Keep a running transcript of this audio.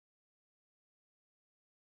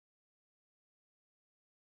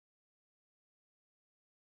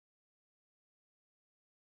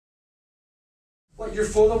What, you're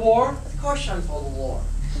for the war? Of course I'm for the war.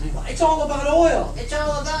 Well, it's all about oil. It's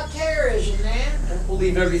all about terrorism, man. Don't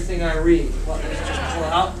believe everything I read. What, let's just pull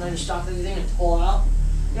out and then stop everything and pull out?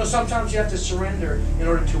 You know, sometimes you have to surrender in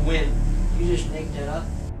order to win. You just make that up?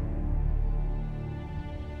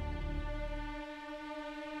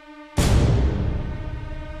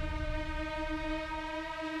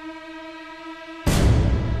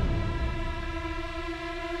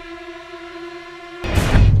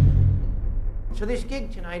 So this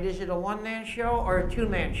gig tonight, is it a one-man show or a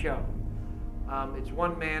two-man show? It's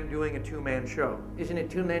one man doing a two-man show. Isn't it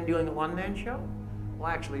two men doing a one-man show? Well,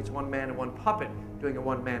 actually, it's one man and one puppet doing a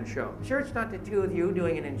one-man show. Sure it's not the two of you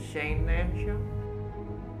doing an insane man show?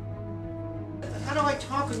 How do I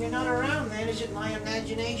talk when you're not around, man? Is it my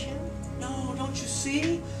imagination? No, don't you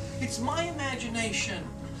see? It's my imagination.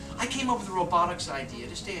 I came up with a robotics idea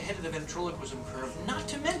to stay ahead of the ventriloquism curve, not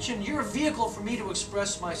to mention you're a vehicle for me to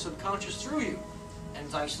express my subconscious through you, and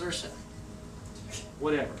vice versa.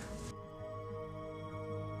 Whatever.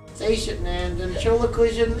 Face it, man,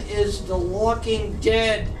 ventriloquism is the walking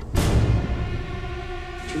dead.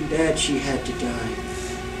 Too bad she had to die.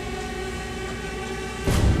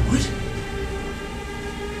 What?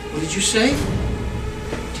 What did you say?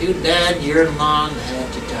 Too bad your mom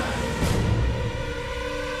had to die.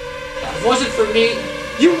 If it wasn't for me,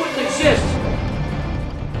 you wouldn't exist.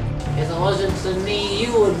 If it wasn't for me,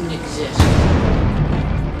 you wouldn't exist.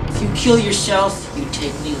 If you kill yourself, you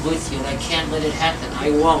take me with you, and I can't let it happen.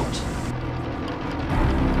 I won't.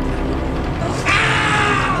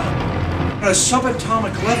 At a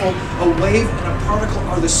subatomic level, a wave and a particle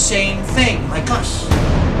are the same thing, like us.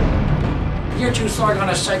 You're too far gone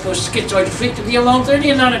a psycho schizoid freak to be alone for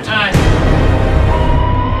any amount of time.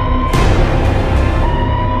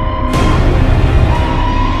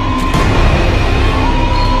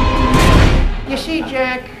 You see,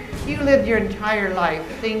 Jack, you lived your entire life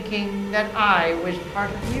thinking that I was part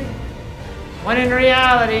of you. When in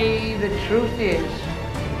reality, the truth is,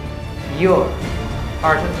 you're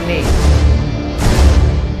part of me.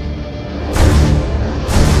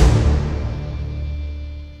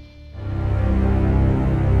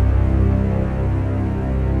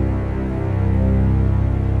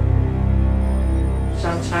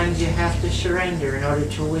 Sometimes you have to surrender in order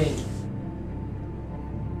to win.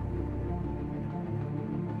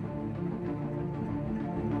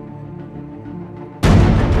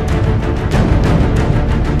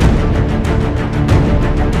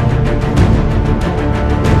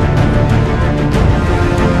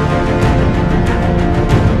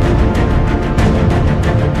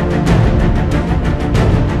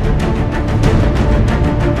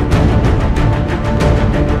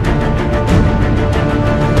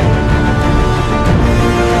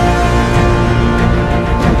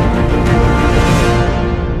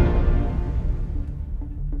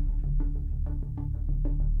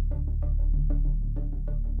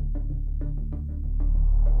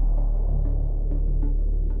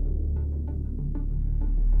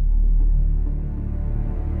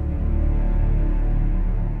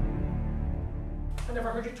 I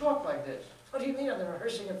never heard you talk like this. What do you mean I'm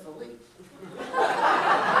rehearsing it for Lee?